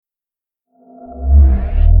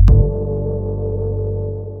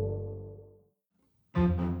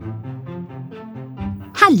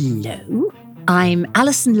Hello, I'm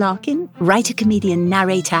Alison Larkin, writer, comedian,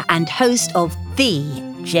 narrator, and host of the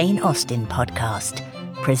Jane Austen podcast,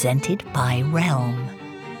 presented by Realm.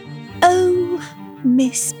 Oh,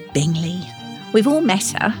 Miss Bingley. We've all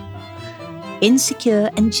met her. Insecure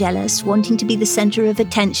and jealous, wanting to be the centre of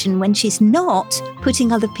attention when she's not,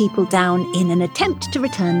 putting other people down in an attempt to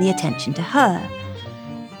return the attention to her.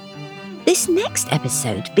 This next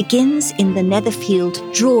episode begins in the Netherfield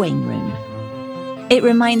drawing room. It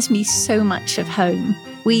reminds me so much of home.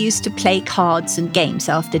 We used to play cards and games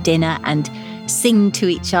after dinner and sing to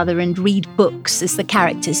each other and read books as the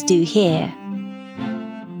characters do here.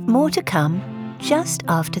 More to come just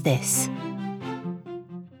after this.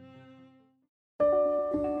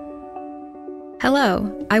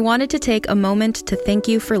 Hello, I wanted to take a moment to thank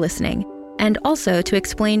you for listening, and also to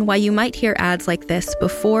explain why you might hear ads like this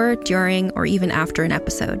before, during, or even after an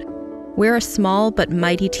episode. We're a small but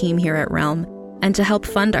mighty team here at Realm, and to help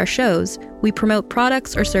fund our shows, we promote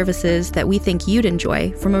products or services that we think you'd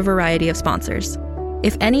enjoy from a variety of sponsors.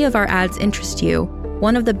 If any of our ads interest you,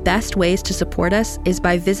 one of the best ways to support us is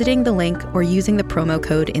by visiting the link or using the promo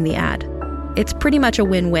code in the ad. It's pretty much a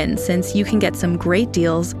win-win since you can get some great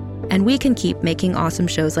deals and we can keep making awesome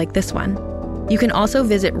shows like this one. You can also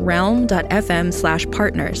visit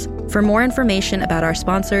realm.fm/partners for more information about our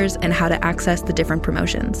sponsors and how to access the different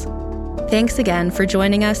promotions. Thanks again for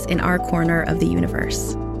joining us in our corner of the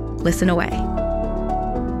universe. Listen away.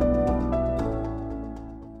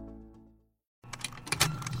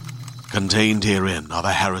 Contained herein are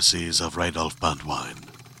the heresies of Radolf Burntwine,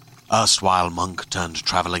 erstwhile monk turned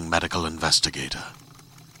traveling medical investigator.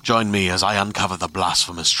 Join me as I uncover the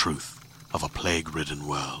blasphemous truth of a plague-ridden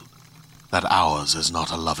world, that ours is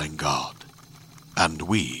not a loving God, and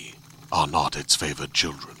we are not its favored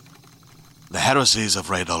children. The Heresies of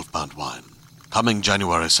Radolf Burntwine, coming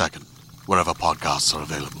January 2nd, wherever podcasts are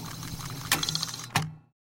available.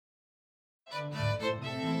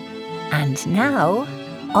 And now,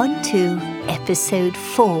 on to episode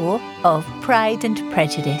 4 of Pride and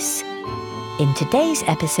Prejudice. In today's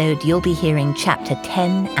episode, you'll be hearing chapter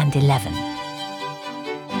 10 and 11.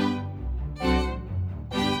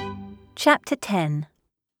 Chapter 10.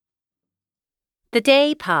 The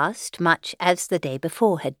day passed much as the day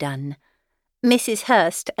before had done. Mrs.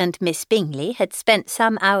 Hurst and Miss Bingley had spent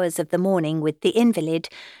some hours of the morning with the invalid,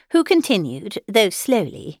 who continued, though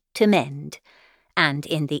slowly, to mend, and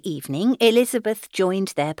in the evening Elizabeth joined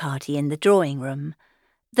their party in the drawing-room.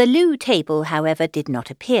 The loo table, however, did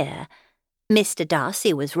not appear. Mr.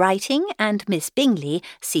 Darcy was writing, and Miss Bingley,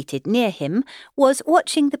 seated near him, was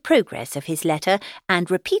watching the progress of his letter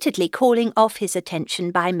and repeatedly calling off his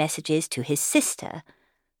attention by messages to his sister.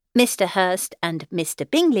 Mr. Hurst and Mr.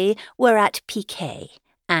 Bingley were at piquet,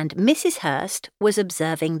 and Mrs. Hurst was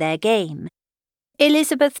observing their game.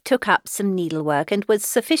 Elizabeth took up some needlework and was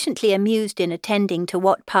sufficiently amused in attending to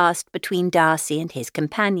what passed between Darcy and his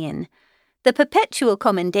companion. The perpetual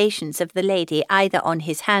commendations of the lady either on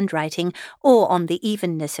his handwriting or on the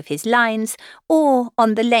evenness of his lines or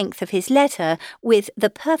on the length of his letter, with the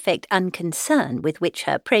perfect unconcern with which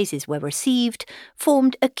her praises were received,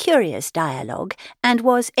 formed a curious dialogue and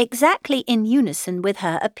was exactly in unison with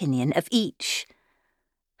her opinion of each.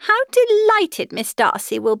 "How delighted Miss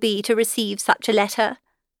Darcy will be to receive such a letter!"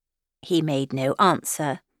 He made no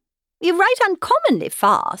answer. "You write uncommonly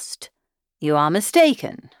fast." "You are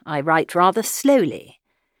mistaken. I write rather slowly."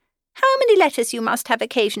 "How many letters you must have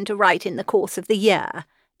occasion to write in the course of the year!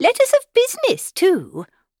 Letters of business, too!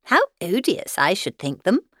 How odious I should think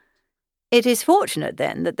them!" "It is fortunate,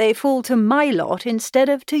 then, that they fall to my lot instead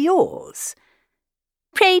of to yours."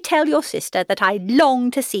 "Pray tell your sister that I long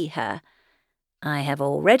to see her." "I have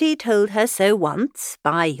already told her so once,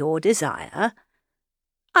 by your desire."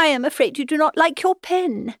 "I am afraid you do not like your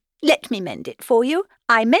pen. Let me mend it for you.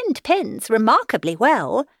 I mend pens remarkably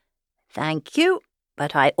well." "Thank you,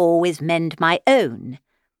 but I always mend my own."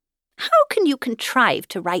 "How can you contrive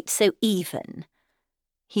to write so even?"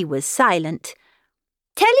 He was silent.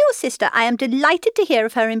 "Tell your sister I am delighted to hear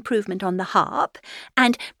of her improvement on the harp,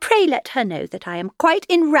 and pray let her know that I am quite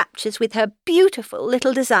in raptures with her beautiful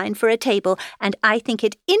little design for a table, and I think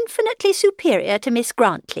it infinitely superior to Miss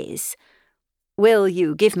Grantley's." "Will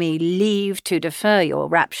you give me leave to defer your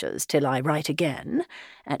raptures till I write again?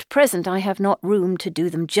 At present I have not room to do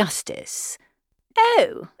them justice."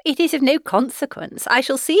 "Oh, it is of no consequence. I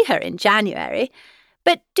shall see her in January.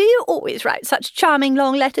 But do you always write such charming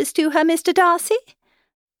long letters to her, Mr. Darcy?"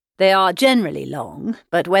 "They are generally long,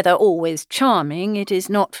 but whether always charming it is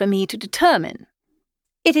not for me to determine."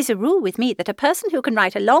 "It is a rule with me that a person who can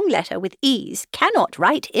write a long letter with ease cannot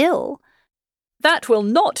write ill." "That will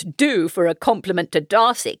not do for a compliment to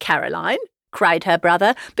Darcy, Caroline," cried her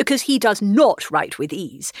brother, "because he does not write with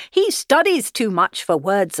ease. He studies too much for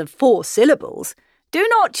words of 4 syllables. Do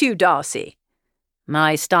not you, Darcy?"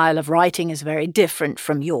 "My style of writing is very different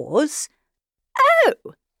from yours."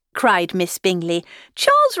 "Oh!" cried Miss Bingley.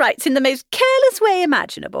 "Charles writes in the most careless way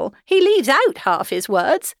imaginable. He leaves out half his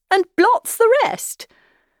words and blots the rest."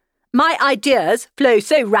 "My ideas flow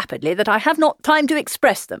so rapidly that I have not time to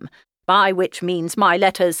express them, by which means my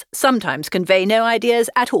letters sometimes convey no ideas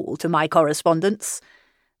at all to my correspondents."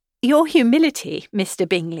 "Your humility, Mr.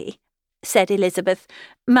 Bingley," said Elizabeth,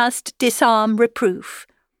 "must disarm reproof."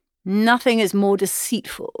 "Nothing is more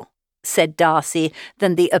deceitful," said Darcy,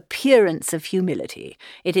 "than the appearance of humility.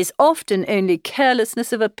 It is often only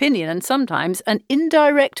carelessness of opinion and sometimes an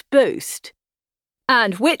indirect boast."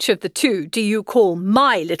 "And which of the two do you call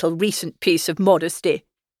my little recent piece of modesty?"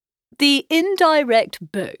 "The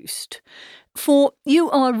indirect boast. For you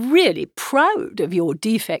are really proud of your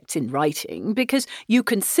defects in writing because you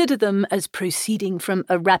consider them as proceeding from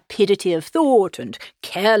a rapidity of thought and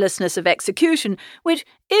carelessness of execution, which,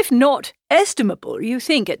 if not estimable, you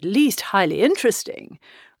think at least highly interesting.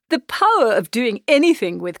 The power of doing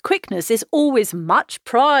anything with quickness is always much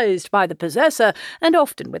prized by the possessor, and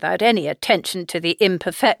often without any attention to the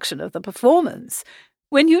imperfection of the performance.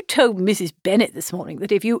 When you told Mrs. Bennet this morning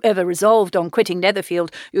that if you ever resolved on quitting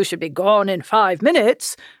Netherfield you should be gone in 5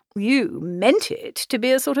 minutes, you meant it to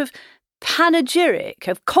be a sort of panegyric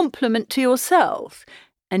of compliment to yourself.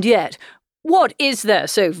 And yet, what is there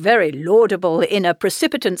so very laudable in a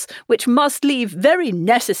precipitance which must leave very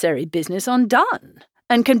necessary business undone,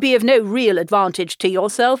 and can be of no real advantage to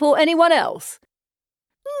yourself or anyone else?"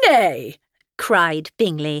 "Nay," cried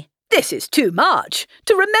Bingley, "this is too much,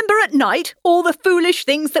 to remember at night all the foolish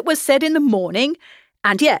things that were said in the morning.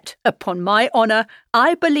 And yet, upon my honour,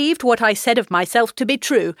 I believed what I said of myself to be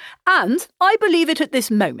true, and I believe it at this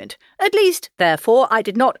moment. At least, therefore, I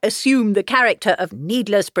did not assume the character of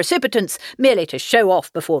needless precipitance merely to show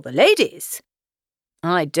off before the ladies."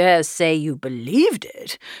 "I dare say you believed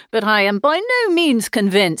it, but I am by no means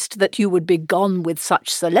convinced that you would be gone with such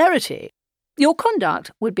celerity. Your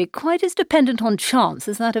conduct would be quite as dependent on chance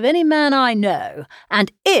as that of any man I know,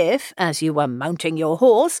 and if, as you were mounting your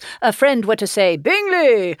horse, a friend were to say,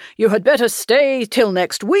 'Bingley, you had better stay till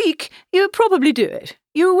next week,' you'd probably do it.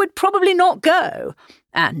 You would probably not go,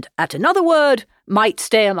 and, at another word, might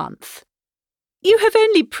stay a month." "You have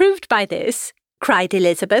only proved by this," cried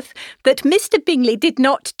Elizabeth, "that Mr. Bingley did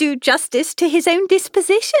not do justice to his own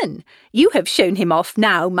disposition. You have shown him off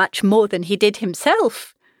now much more than he did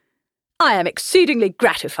himself." "I am exceedingly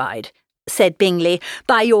gratified," said Bingley,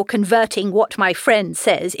 "by your converting what my friend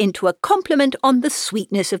says into a compliment on the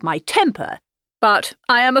sweetness of my temper. But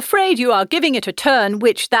I am afraid you are giving it a turn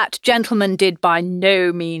which that gentleman did by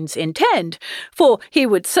no means intend, for he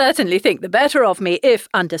would certainly think the better of me if,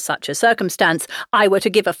 under such a circumstance, I were to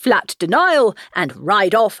give a flat denial and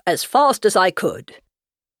ride off as fast as I could."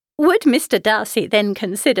 "Would Mr. Darcy then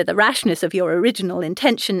consider the rashness of your original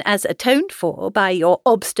intention as atoned for by your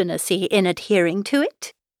obstinacy in adhering to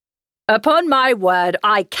it?" "Upon my word,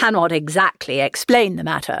 I cannot exactly explain the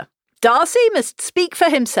matter. Darcy must speak for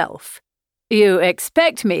himself." "You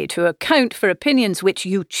expect me to account for opinions which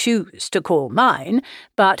you choose to call mine,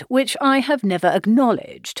 but which I have never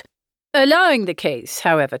acknowledged. Allowing the case,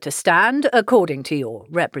 however, to stand, according to your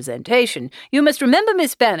representation, you must remember,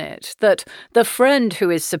 Miss Bennet, that the friend who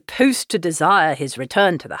is supposed to desire his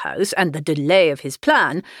return to the house and the delay of his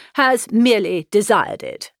plan has merely desired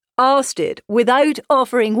it, asked it, without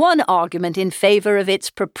offering one argument in favour of its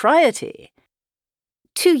propriety."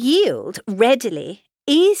 "To yield readily,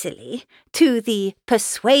 easily, to the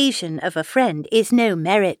persuasion of a friend is no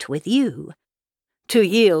merit with you." "To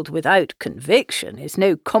yield without conviction is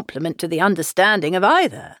no compliment to the understanding of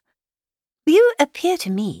either." "You appear to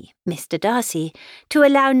me, Mr. Darcy, to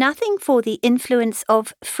allow nothing for the influence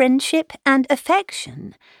of friendship and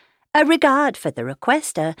affection. A regard for the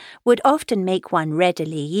requester would often make one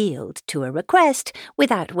readily yield to a request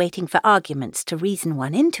without waiting for arguments to reason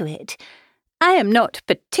one into it. I am not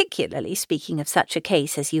particularly speaking of such a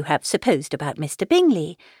case as you have supposed about Mr.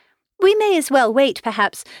 Bingley. We may as well wait,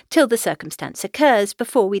 perhaps, till the circumstance occurs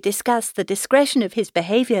before we discuss the discretion of his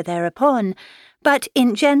behaviour thereupon. But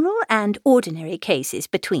in general and ordinary cases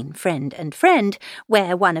between friend and friend,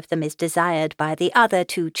 where one of them is desired by the other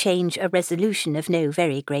to change a resolution of no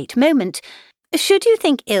very great moment, should you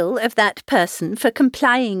think ill of that person for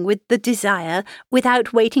complying with the desire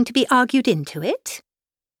without waiting to be argued into it?"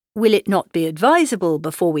 Will it not be advisable,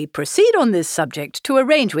 before we proceed on this subject, to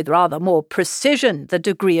arrange with rather more precision the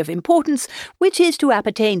degree of importance which is to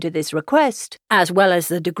appertain to this request, as well as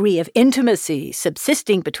the degree of intimacy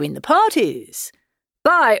subsisting between the parties?"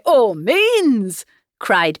 "By all means,"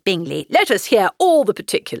 cried Bingley. "Let us hear all the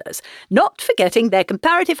particulars, not forgetting their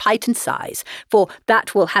comparative height and size, for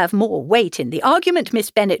that will have more weight in the argument,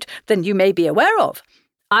 Miss Bennet, than you may be aware of.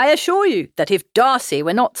 I assure you that if Darcy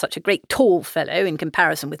were not such a great tall fellow in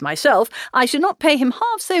comparison with myself, I should not pay him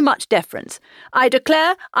half so much deference. I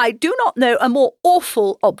declare I do not know a more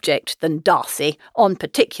awful object than Darcy, on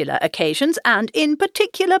particular occasions and in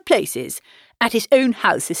particular places, at his own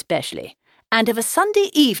house especially, and of a Sunday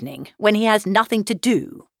evening when he has nothing to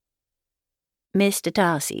do." Mr.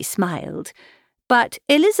 Darcy smiled, but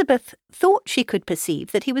Elizabeth thought she could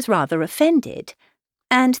perceive that he was rather offended,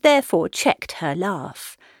 and therefore checked her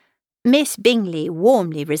laugh. Miss Bingley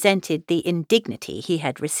warmly resented the indignity he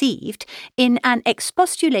had received in an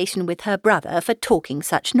expostulation with her brother for talking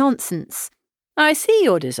such nonsense. "I see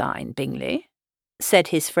your design, Bingley," said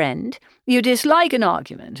his friend. "You dislike an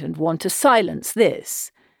argument and want to silence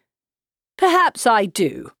this." "Perhaps I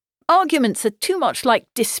do. Arguments are too much like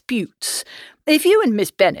disputes. If you and Miss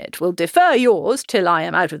Bennet will defer yours till I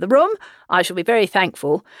am out of the room, I shall be very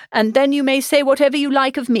thankful, and then you may say whatever you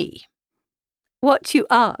like of me." "What you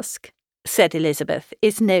ask," said Elizabeth,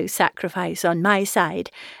 "is no sacrifice on my side,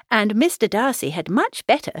 and Mr. Darcy had much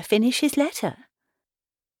better finish his letter."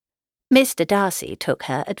 Mr. Darcy took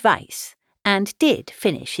her advice, and did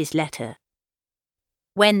finish his letter.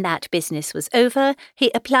 When that business was over,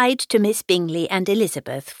 he applied to Miss Bingley and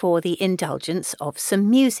Elizabeth for the indulgence of some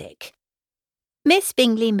music. Miss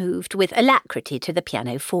Bingley moved with alacrity to the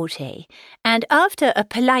pianoforte, and after a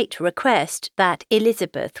polite request that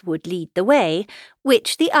Elizabeth would lead the way,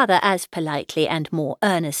 which the other as politely and more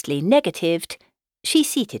earnestly negatived, she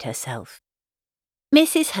seated herself.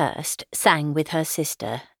 Mrs. Hurst sang with her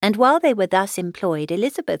sister, and while they were thus employed,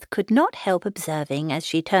 Elizabeth could not help observing, as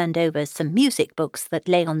she turned over some music books that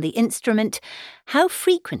lay on the instrument, how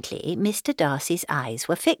frequently Mr. Darcy's eyes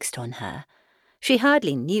were fixed on her. She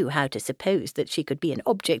hardly knew how to suppose that she could be an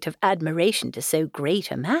object of admiration to so great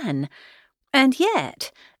a man, and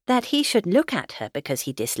yet that he should look at her because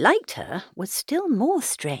he disliked her was still more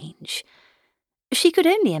strange. She could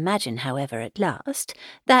only imagine, however, at last,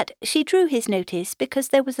 that she drew his notice because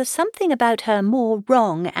there was something about her more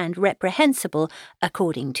wrong and reprehensible,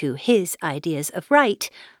 according to his ideas of right,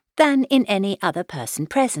 than in any other person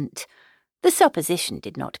present. The supposition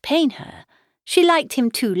did not pain her. She liked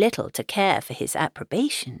him too little to care for his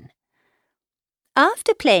approbation.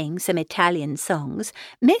 After playing some Italian songs,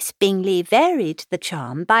 Miss Bingley varied the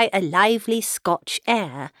charm by a lively Scotch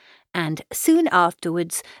air, and soon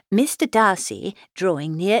afterwards Mr. Darcy,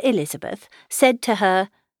 drawing near Elizabeth, said to her,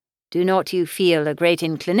 "Do not you feel a great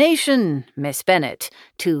inclination, Miss Bennet,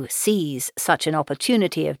 to seize such an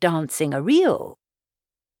opportunity of dancing a reel?"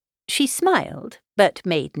 She smiled, but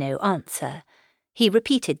made no answer. He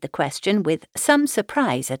repeated the question with some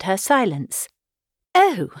surprise at her silence.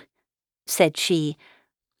 "Oh," said she,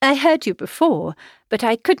 "I heard you before, but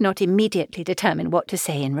I could not immediately determine what to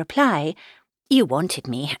say in reply. You wanted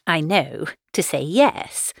me, I know, to say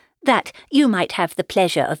yes, that you might have the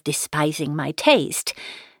pleasure of despising my taste,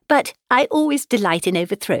 but I always delight in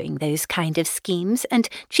overthrowing those kind of schemes and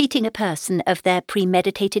cheating a person of their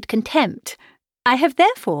premeditated contempt. I have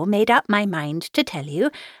therefore made up my mind to tell you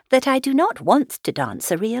that I do not want to dance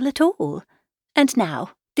a reel at all. And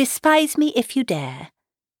now, despise me if you dare."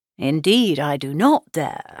 "Indeed, I do not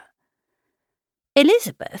dare."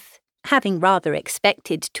 Elizabeth, having rather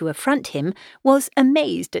expected to affront him, was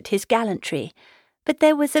amazed at his gallantry, but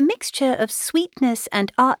there was a mixture of sweetness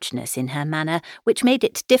and archness in her manner which made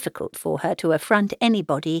it difficult for her to affront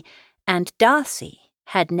anybody, and Darcy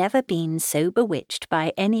had never been so bewitched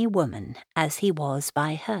by any woman as he was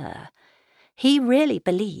by her. He really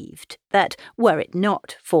believed that, were it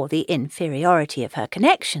not for the inferiority of her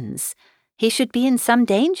connections, he should be in some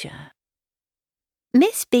danger.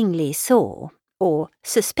 Miss Bingley saw, or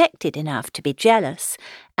suspected enough to be jealous,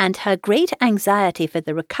 and her great anxiety for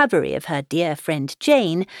the recovery of her dear friend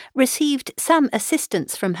Jane received some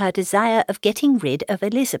assistance from her desire of getting rid of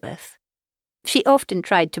Elizabeth. She often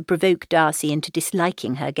tried to provoke Darcy into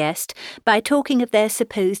disliking her guest by talking of their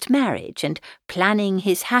supposed marriage and planning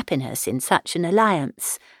his happiness in such an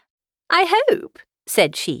alliance. "I hope,"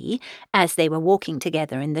 said she, as they were walking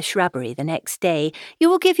together in the shrubbery the next day,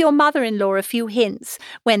 "you will give your mother-in-law a few hints,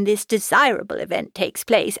 when this desirable event takes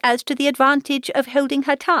place, as to the advantage of holding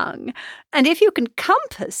her tongue, and if you can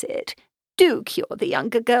compass it, do cure the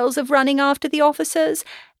younger girls of running after the officers,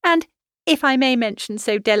 and if I may mention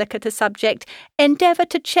so delicate a subject, endeavour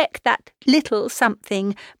to check that little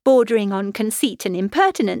something bordering on conceit and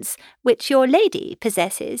impertinence which your lady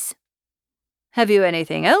possesses. Have you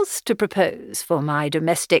anything else to propose for my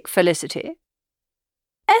domestic felicity?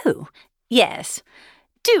 Oh, yes.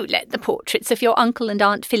 Do let the portraits of your uncle and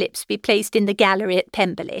Aunt Phillips be placed in the gallery at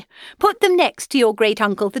Pemberley. Put them next to your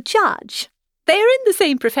great-uncle the judge. They are in the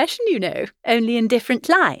same profession, you know, only in different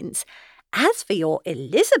lines. As for your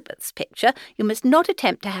Elizabeth's picture, you must not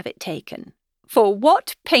attempt to have it taken. For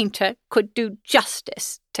what painter could do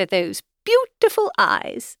justice to those beautiful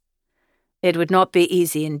eyes? It would not be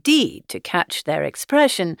easy indeed to catch their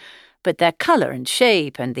expression, but their colour and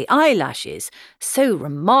shape and the eyelashes, so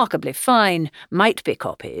remarkably fine, might be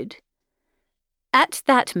copied. At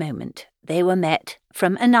that moment they were met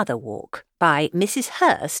from another walk by Mrs.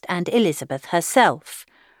 Hurst and Elizabeth herself.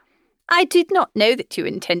 "I did not know that you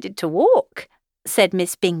intended to walk," said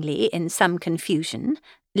Miss Bingley in some confusion,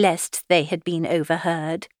 lest they had been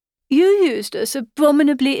overheard. "You used us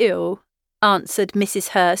abominably ill," answered Mrs.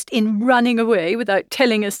 Hurst, "in running away without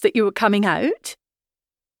telling us that you were coming out."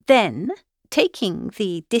 Then, taking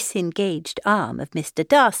the disengaged arm of Mr.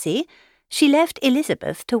 Darcy, she left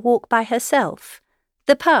Elizabeth to walk by herself.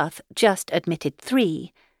 The path just admitted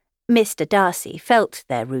 3. Mr. Darcy felt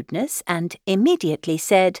their rudeness and immediately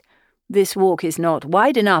said, "This walk is not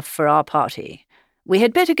wide enough for our party. We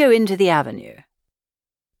had better go into the avenue."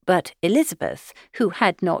 But Elizabeth, who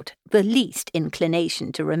had not the least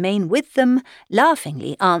inclination to remain with them,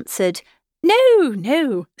 laughingly answered,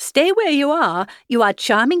 "No, stay where you are. You are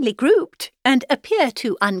charmingly grouped, and appear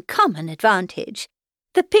to uncommon advantage.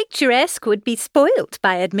 The picturesque would be spoilt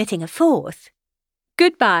by admitting a 4th.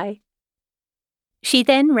 Goodbye." She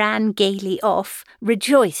then ran gaily off,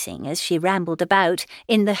 rejoicing as she rambled about,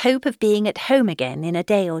 in the hope of being at home again in a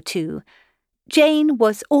day or 2. Jane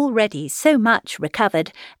was already so much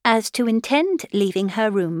recovered as to intend leaving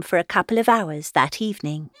her room for a couple of hours that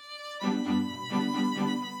evening.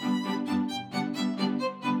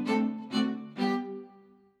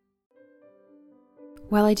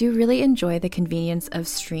 While I do really enjoy the convenience of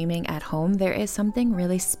streaming at home, there is something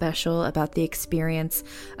really special about the experience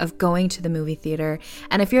of going to the movie theater.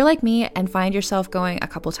 And if you're like me and find yourself going a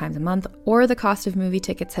couple times a month, or the cost of movie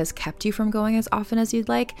tickets has kept you from going as often as you'd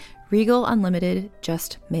like, Regal Unlimited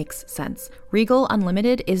just makes sense. Regal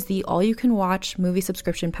Unlimited is the all-you-can-watch movie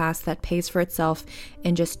subscription pass that pays for itself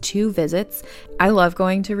in just 2 visits. I love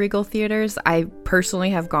going to Regal theaters. I personally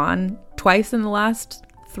have gone twice in the last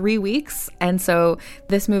 3 weeks, and so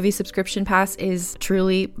this movie subscription pass is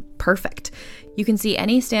truly perfect. You can see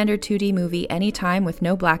any standard 2D movie anytime with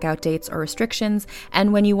no blackout dates or restrictions,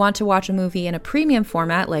 and when you want to watch a movie in a premium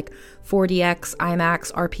format like 4DX,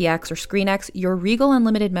 IMAX, RPX, or ScreenX, your Regal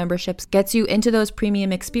Unlimited memberships gets you into those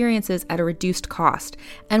premium experiences at a reduced cost.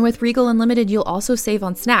 And with Regal Unlimited, you'll also save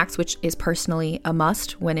on snacks, which is personally a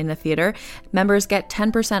must when in the theater. Members get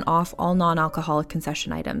 10% off all non-alcoholic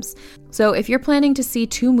concession items. So if you're planning to see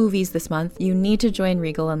 2 movies this month, you need to join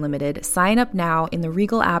Regal Unlimited. Sign up now in the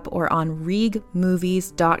Regal app or on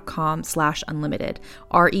regmovies.com/unlimited.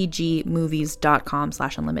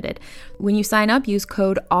 regmovies.com/unlimited. When you sign up, use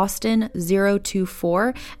code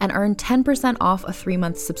Austin024 and earn 10% off a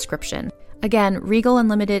 3-month subscription. Again, Regal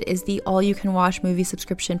Unlimited is the all-you-can-watch movie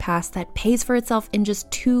subscription pass that pays for itself in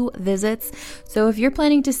just 2 visits. So if you're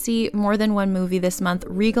planning to see more than 1 movie this month,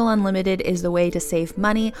 Regal Unlimited is the way to save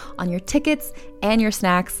money on your tickets and your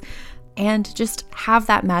snacks and just have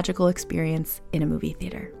that magical experience in a movie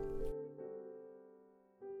theater.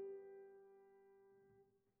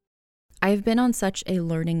 I've been on such a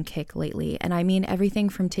learning kick lately, and I mean everything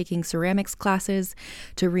from taking ceramics classes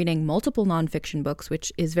to reading multiple nonfiction books,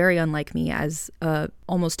 which is very unlike me as a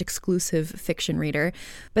almost exclusive fiction reader.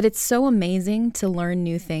 But it's so amazing to learn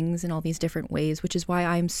new things in all these different ways, which is why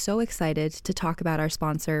I'm so excited to talk about our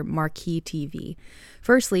sponsor, Marquee TV.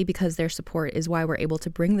 Firstly, because their support is why we're able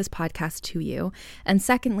to bring this podcast to you. And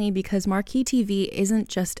secondly, because Marquee TV isn't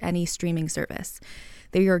just any streaming service.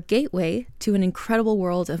 They're your gateway to an incredible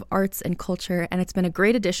world of arts and culture, and it's been a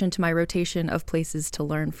great addition to my rotation of places to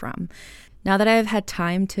learn from. Now that I've had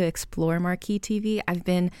time to explore Marquee TV, I've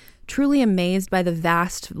been truly amazed by the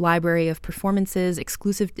vast library of performances,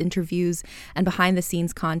 exclusive interviews, and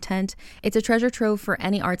behind-the-scenes content. It's a treasure trove for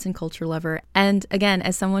any arts and culture lover. And again,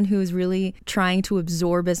 as someone who is really trying to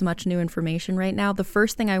absorb as much new information right now, the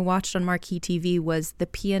first thing I watched on Marquee TV was The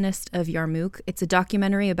Pianist of Yarmouk. It's a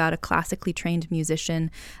documentary about a classically trained musician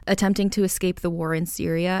attempting to escape the war in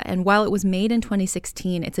Syria. And while it was made in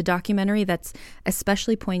 2016, it's a documentary that's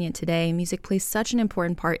especially poignant today. Music plays such an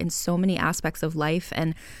important part in so many aspects of life,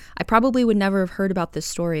 and I probably would never have heard about this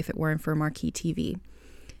story if it weren't for marquee TV.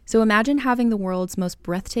 So imagine having the world's most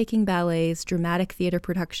breathtaking ballets, dramatic theater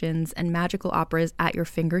productions, and magical operas at your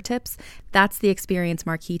fingertips. That's the experience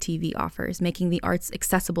marquee TV offers, making the arts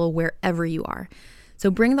accessible wherever you are. So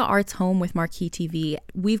bring the arts home with Marquee TV.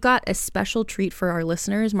 We've got a special treat for our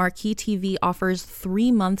listeners. Marquee TV offers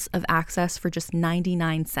 3 months of access for just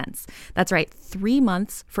 99 cents. That's right, 3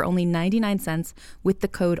 months for only 99 cents with the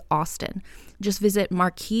code Austin. Just visit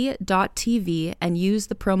marquee.tv and use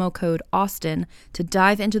the promo code Austin to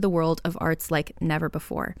dive into the world of arts like never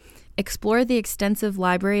before. Explore the extensive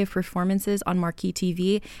library of performances on Marquee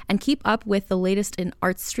TV and keep up with the latest in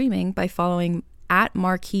arts streaming by following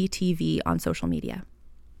 @Marquee TV on social media.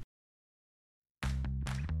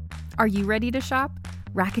 Are you ready to shop?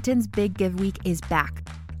 Rakuten's Big Give Week is back.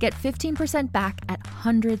 Get 15% back at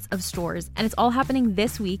hundreds of stores, and it's all happening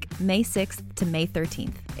this week, May 6th to May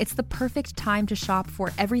 13th. It's the perfect time to shop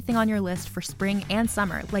for everything on your list for spring and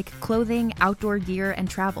summer, like clothing, outdoor gear, and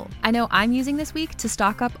travel. I know I'm using this week to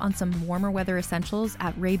stock up on some warmer weather essentials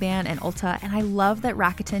at Ray-Ban and Ulta, and I love that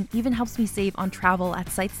Rakuten even helps me save on travel at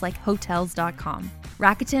sites like Hotels.com.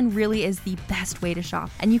 Rakuten really is the best way to shop,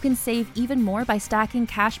 and you can save even more by stacking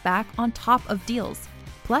cash back on top of deals.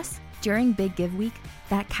 Plus, during Big Give Week,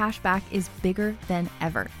 that cash back is bigger than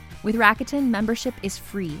ever. With Rakuten, membership is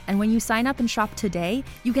free, and when you sign up and shop today,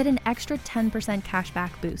 you get an extra 10% cash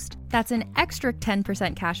back boost. That's an extra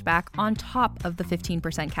 10% cash back on top of the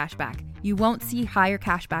 15% cash back. You won't see higher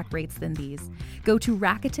cash back rates than these. Go to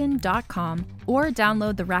Rakuten.com or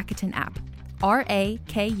download the Rakuten app.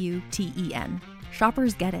 Rakuten.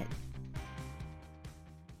 Shoppers get it.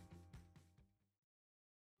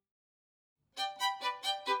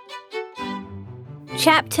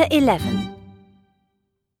 Chapter 11.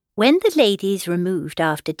 When the ladies removed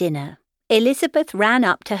after dinner, Elizabeth ran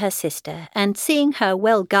up to her sister and, seeing her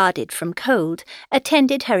well guarded from cold,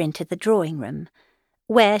 attended her into the drawing-room,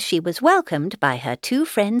 where she was welcomed by her 2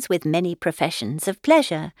 friends with many professions of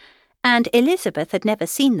pleasure, and Elizabeth had never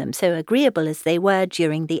seen them so agreeable as they were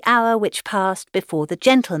during the hour which passed before the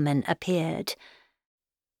gentlemen appeared.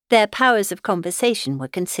 Their powers of conversation were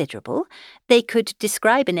considerable. They could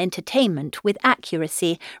describe an entertainment with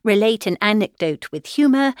accuracy, relate an anecdote with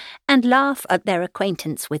humour, and laugh at their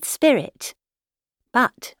acquaintance with spirit.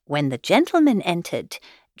 But when the gentlemen entered,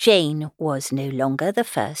 Jane was no longer the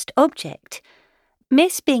first object.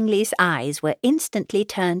 Miss Bingley's eyes were instantly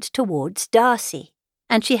turned towards Darcy,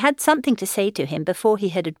 and she had something to say to him before he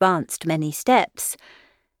had advanced many steps.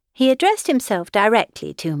 He addressed himself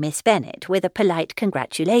directly to Miss Bennet with a polite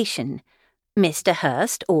congratulation. Mr.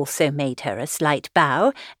 Hurst also made her a slight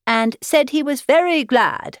bow, and said he was very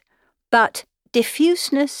glad, but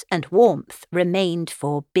diffuseness and warmth remained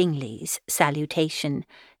for Bingley's salutation.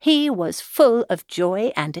 He was full of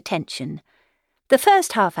joy and attention. The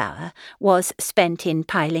first half-hour was spent in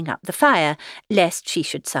piling up the fire, lest she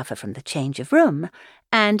should suffer from the change of room,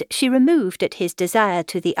 and she removed at his desire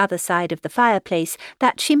to the other side of the fireplace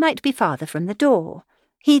that she might be farther from the door.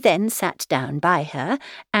 He then sat down by her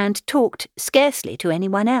and talked scarcely to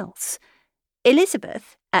anyone else.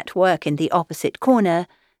 Elizabeth, at work in the opposite corner,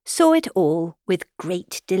 saw it all with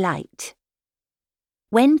great delight.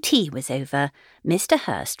 When tea was over, Mr.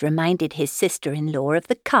 Hurst reminded his sister-in-law of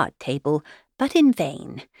the card table, but in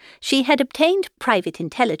vain. She had obtained private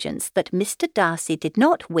intelligence that Mr. Darcy did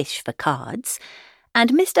not wish for cards,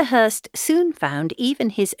 and Mr. Hurst soon found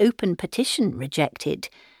even his open petition rejected.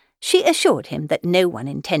 She assured him that no one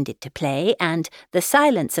intended to play, and the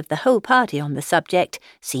silence of the whole party on the subject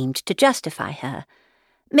seemed to justify her.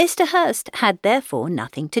 Mr. Hurst had therefore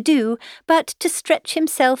nothing to do but to stretch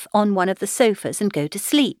himself on one of the sofas and go to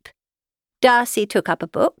sleep. Darcy took up a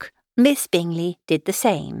book, Miss Bingley did the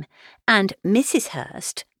same, and Mrs.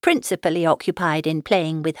 Hurst, principally occupied in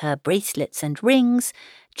playing with her bracelets and rings,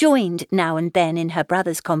 joined now and then in her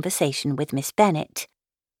brother's conversation with Miss Bennet.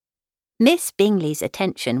 Miss Bingley's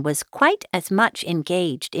attention was quite as much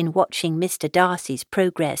engaged in watching Mr. Darcy's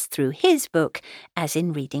progress through his book as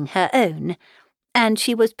in reading her own, and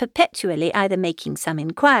she was perpetually either making some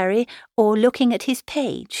inquiry or looking at his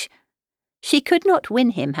page. She could not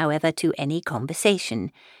win him, however, to any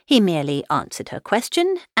conversation. He merely answered her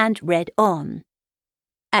question and read on.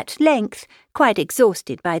 At length, quite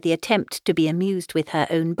exhausted by the attempt to be amused with her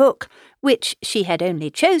own book, which she had only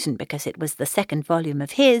chosen because it was the second volume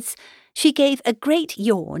of his, she gave a great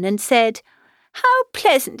yawn and said, "How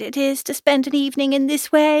pleasant it is to spend an evening in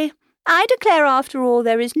this way! I declare, after all,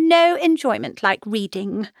 there is no enjoyment like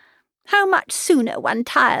reading. How much sooner one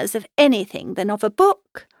tires of anything than of a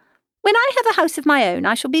book! When I have a house of my own,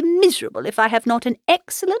 I shall be miserable if I have not an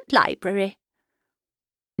excellent library."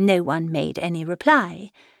 No one made any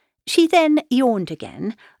reply. She then yawned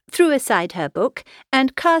again, threw aside her book,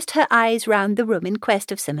 and cast her eyes round the room in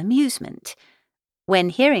quest of some amusement. When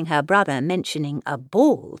hearing her brother mentioning a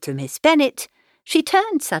ball to Miss Bennet, she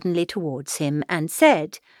turned suddenly towards him and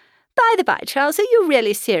said, "By the by, Charles, are you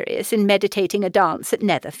really serious in meditating a dance at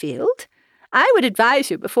Netherfield? I would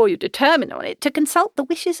advise you, before you determine on it, to consult the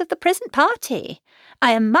wishes of the present party.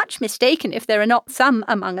 I am much mistaken if there are not some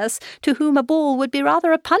among us to whom a ball would be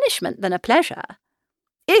rather a punishment than a pleasure."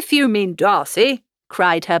 "If you mean Darcy,"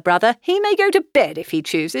 cried her brother, "he may go to bed if he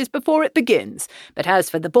chooses before it begins. But as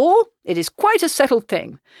for the ball, it is quite a settled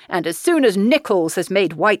thing, and as soon as Nichols has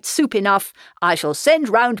made white soup enough, I shall send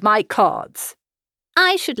round my cards."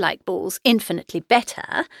 "I should like balls infinitely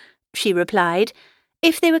better," she replied,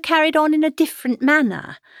 "if they were carried on in a different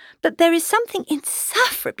manner. But there is something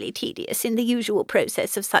insufferably tedious in the usual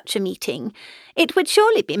process of such a meeting. It would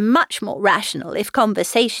surely be much more rational if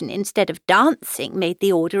conversation instead of dancing made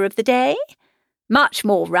the order of the day." "Much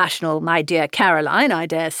more rational, my dear Caroline, I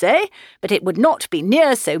dare say, but it would not be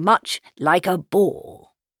near so much like a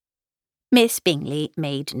ball." Miss Bingley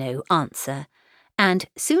made no answer, and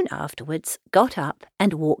soon afterwards got up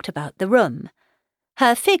and walked about the room.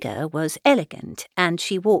 Her figure was elegant, and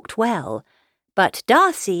she walked well, but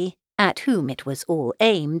Darcy, at whom it was all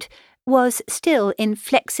aimed, was still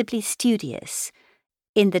inflexibly studious.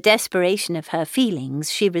 In the desperation of her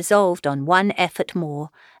feelings, she resolved on one effort more,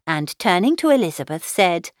 and turning to Elizabeth,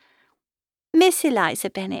 said, "Miss Eliza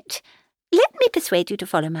Bennet, let me persuade you to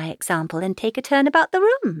follow my example and take a turn about the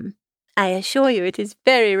room. I assure you it is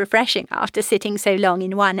very refreshing after sitting so long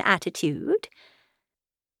in one attitude."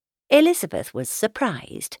 Elizabeth was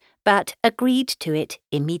surprised, but agreed to it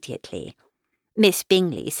immediately. Miss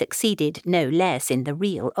Bingley succeeded no less in the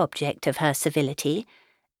real object of her civility.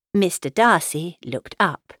 Mr. Darcy looked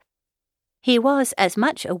up. He was as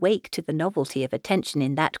much awake to the novelty of attention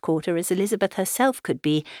in that quarter as Elizabeth herself could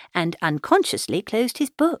be, and unconsciously closed his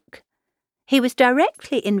book. He was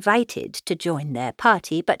directly invited to join their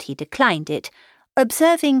party, but he declined it,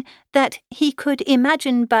 observing that he could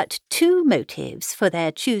imagine but two motives for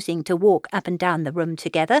their choosing to walk up and down the room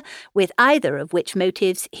together, with either of which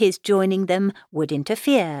motives his joining them would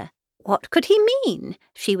interfere. What could he mean?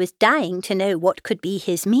 She was dying to know what could be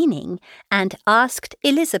his meaning, and asked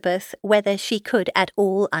Elizabeth whether she could at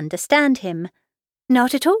all understand him.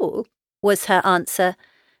 "Not at all," was her answer,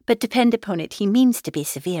 "but depend upon it he means to be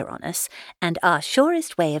severe on us, and our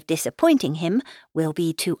surest way of disappointing him will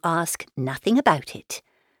be to ask nothing about it."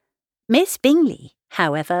 Miss Bingley,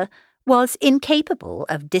 however, was incapable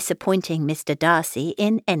of disappointing Mr. Darcy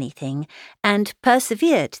in anything, and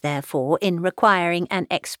persevered, therefore, in requiring an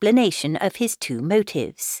explanation of his two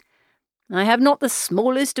motives. "I have not the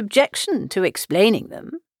smallest objection to explaining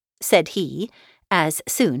them," said he, as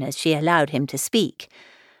soon as she allowed him to speak.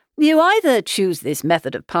 "You either choose this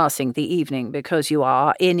method of passing the evening because you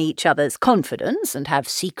are in each other's confidence and have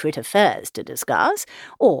secret affairs to discuss,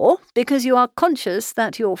 or because you are conscious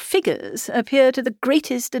that your figures appear to the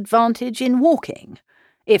greatest advantage in walking.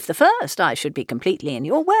 If the first, I should be completely in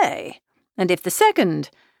your way, and if the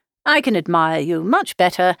second, I can admire you much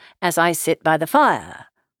better as I sit by the fire."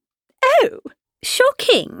 "Oh,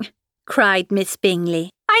 shocking!" cried Miss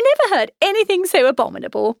Bingley. "I never heard anything so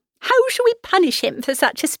abominable. How shall we punish him for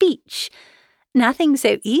such a speech?" "Nothing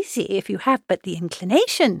so easy if you have but the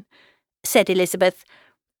inclination," said Elizabeth.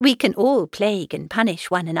 "We can all plague and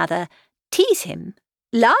punish one another, tease him,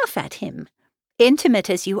 laugh at him. Intimate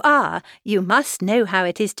as you are, you must know how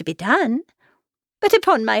it is to be done." "But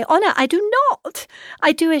upon my honour, I do not.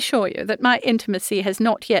 I do assure you that my intimacy has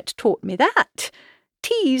not yet taught me that.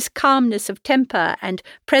 Tease calmness of temper and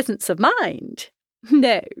presence of mind.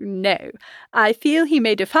 No, no, I feel he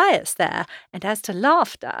may defy us there, and as to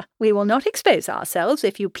laughter, we will not expose ourselves,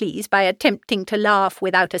 if you please, by attempting to laugh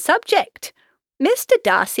without a subject. Mr.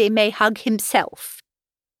 Darcy may hug himself."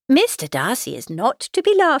 "Mr. Darcy is not to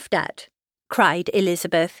be laughed at," cried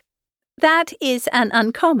Elizabeth. "That is an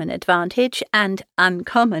uncommon advantage, and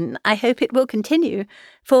uncommon I hope it will continue,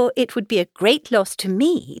 for it would be a great loss to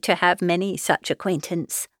me to have many such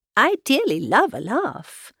acquaintance. I dearly love a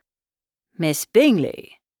laugh." "Miss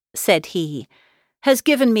Bingley," said he, "has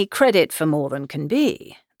given me credit for more than can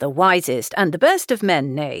be. The wisest and the best of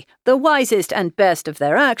men, nay, the wisest and best of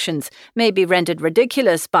their actions, may be rendered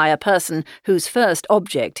ridiculous by a person whose first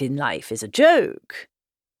object in life is a joke."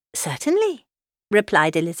 "Certainly,"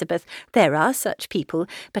 replied Elizabeth, "there are such people,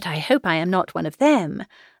 but I hope I am not one of them.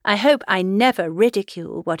 I hope I never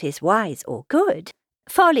ridicule what is wise or good.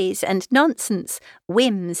 Follies and nonsense,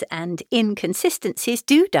 whims and inconsistencies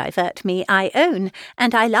do divert me, I own,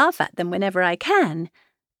 and I laugh at them whenever I can.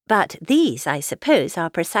 But these, I suppose, are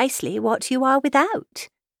precisely what you are without.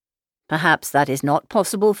 Perhaps that is not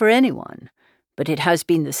possible for anyone, but it has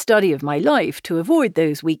been the study of my life to avoid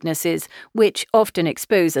those weaknesses which often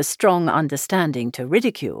expose a strong understanding to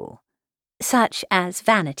ridicule. Such as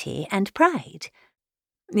vanity and pride.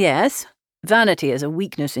 Yes, vanity is a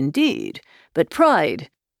weakness indeed, but pride,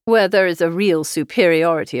 where there is a real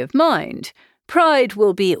superiority of mind, pride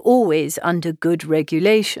will be always under good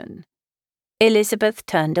regulation. Elizabeth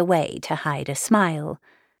turned away to hide a smile.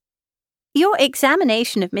 "Your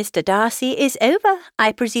examination of Mr. Darcy is over,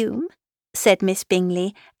 I presume," said Miss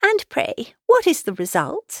Bingley, "and pray, what is the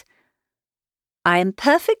result?" "I am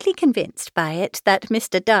perfectly convinced by it that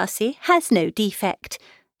Mr. Darcy has no defect.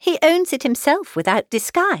 He owns it himself without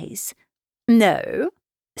disguise." "No,"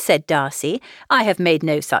 said Darcy, "I have made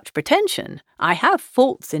no such pretension. I have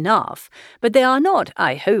faults enough, but they are not,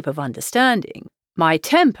 I hope, of understanding. My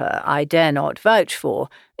temper I dare not vouch for.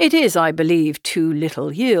 It is, I believe, too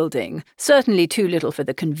little yielding, certainly too little for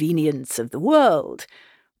the convenience of the world.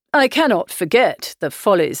 I cannot forget the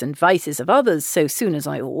follies and vices of others so soon as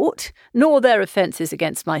I ought, nor their offences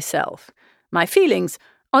against myself. My feelings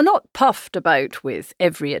are not puffed about with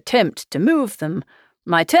every attempt to move them.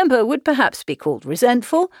 My temper would perhaps be called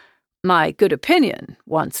resentful. My good opinion,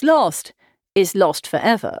 once lost, is lost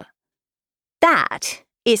forever." "That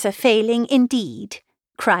is a failing indeed,"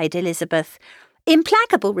 cried Elizabeth.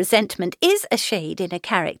 "Implacable resentment is a shade in a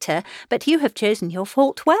character, but you have chosen your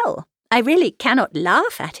fault well. I really cannot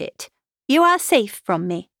laugh at it. You are safe from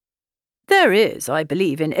me." "There is, I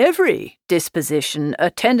believe, in every disposition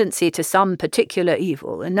a tendency to some particular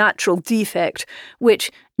evil, a natural defect,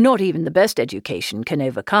 which not even the best education can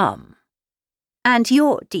overcome." "And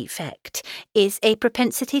your defect is a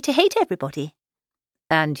propensity to hate everybody."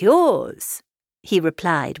 "And yours," he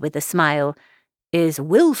replied with a smile, "is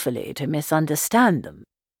wilfully to misunderstand them."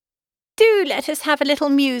 "Do let us have a little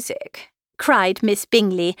music," cried Miss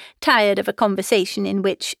Bingley, tired of a conversation in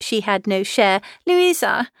which she had no share.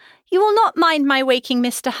 "Louisa, you will not mind my waking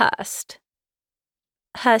Mr. Hurst?"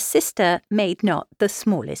 Her sister made not the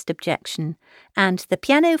smallest objection, and the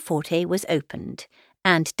pianoforte was opened,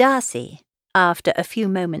 and Darcy, after a few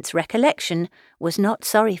moments' recollection, was not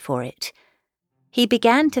sorry for it. He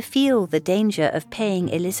began to feel the danger of paying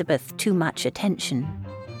Elizabeth too much attention.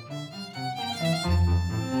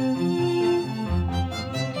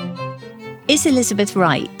 Is Elizabeth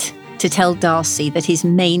right to tell Darcy that his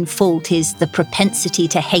main fault is the propensity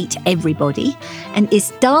to hate everybody? And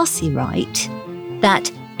is Darcy right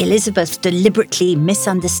that Elizabeth deliberately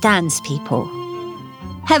misunderstands people?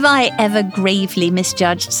 Have I ever gravely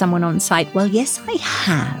misjudged someone on sight? Well, yes, I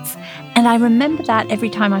have. And I remember that every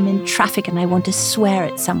time I'm in traffic and I want to swear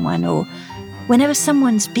at someone, or whenever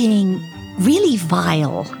someone's being really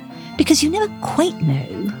vile, because you never quite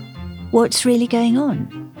know what's really going on.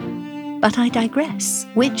 But I digress,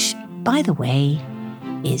 which, by the way,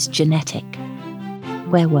 is genetic.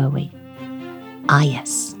 Where were we? Ah,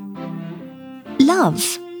 yes.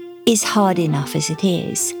 Love is hard enough as it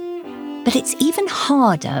is, but it's even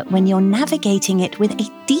harder when you're navigating it with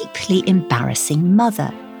a deeply embarrassing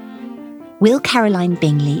mother. Will Caroline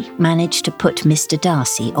Bingley manage to put Mr.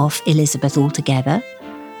 Darcy off Elizabeth altogether?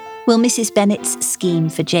 Will Mrs. Bennet's scheme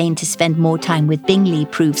for Jane to spend more time with Bingley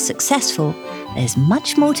prove successful? There's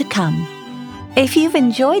much more to come. If you've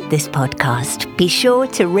enjoyed this podcast, be sure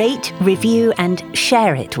to rate, review, and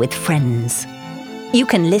share it with friends. You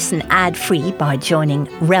can listen ad-free by joining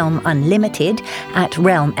Realm Unlimited at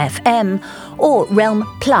Realm FM or Realm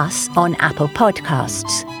Plus on Apple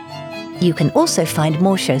Podcasts. You can also find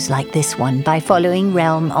more shows like this one by following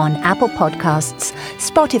Realm on Apple Podcasts,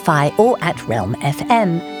 Spotify, or at Realm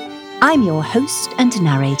FM. I'm your host and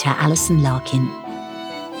narrator, Alison Larkin.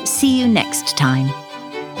 See you next time.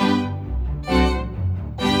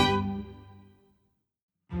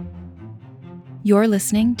 You're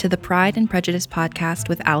listening to the Pride and Prejudice podcast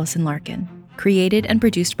with Alison Larkin, created and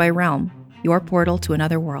produced by Realm, your portal to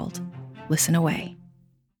another world. Listen away.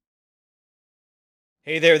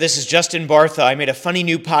 Hey there, this is Justin Bartha. I made a funny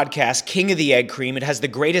new podcast, King of the Egg Cream. It has the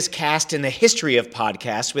greatest cast in the history of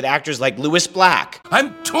podcasts with actors like Louis Black.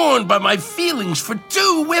 I'm torn by my feelings for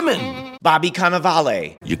two women. Bobby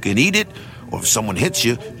Cannavale. You can eat it, or if someone hits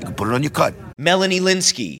you, you can put it on your cut. Melanie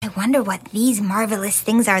Linsky. I wonder what these marvelous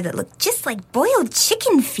things are that look just like boiled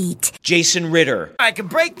chicken feet. Jason Ritter. I can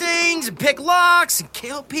break things and pick locks and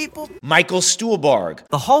kill people. Michael Stuhlbarg.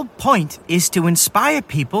 The whole point is to inspire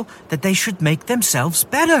people that they should make themselves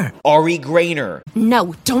better. Ari Grainer.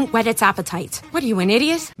 No, don't whet its appetite. What are you, an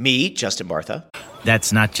idiot? Me, Justin Bartha.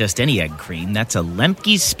 That's not just any egg cream, that's a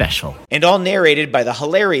Lemke's special. And all narrated by the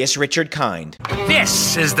hilarious Richard Kind.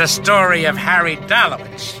 This is the story of Harry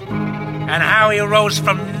Dalowitz and how he rose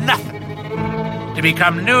from nothing to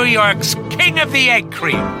become New York's King of the Egg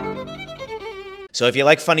Cream. So if you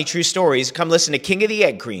like funny true stories, come listen to King of the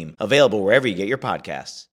Egg Cream, available wherever you get your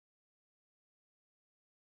podcasts.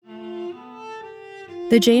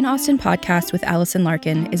 The Jane Austen podcast with Allison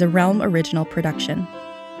Larkin is a Realm original production,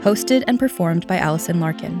 hosted and performed by Allison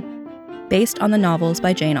Larkin, based on the novels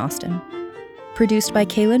by Jane Austen. Produced by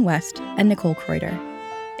Kaylin West and Nicole Kreuter.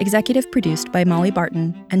 Executive produced by Molly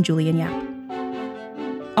Barton and Julian Yap.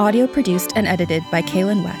 Audio produced and edited by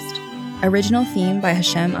Kaylin West. Original theme by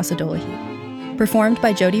Hashem Asadolahi. Performed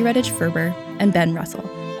by Jody Redditch-Ferber and Ben Russell.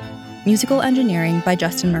 Musical engineering by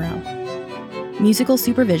Justin Morrell. Musical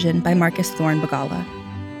supervision by Marcus Thorne-Bagala.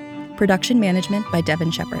 Production management by Devin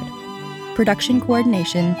Shepard. Production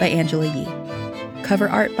coordination by Angela Yee. Cover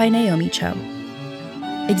art by Naomi Cho.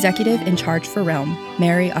 Executive in charge for Realm,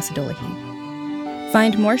 Mary Asadolahi.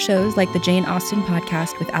 Find more shows like the Jane Austen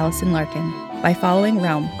podcast with Allison Larkin by following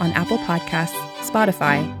Realm on Apple Podcasts,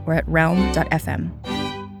 Spotify, or at realm.fm.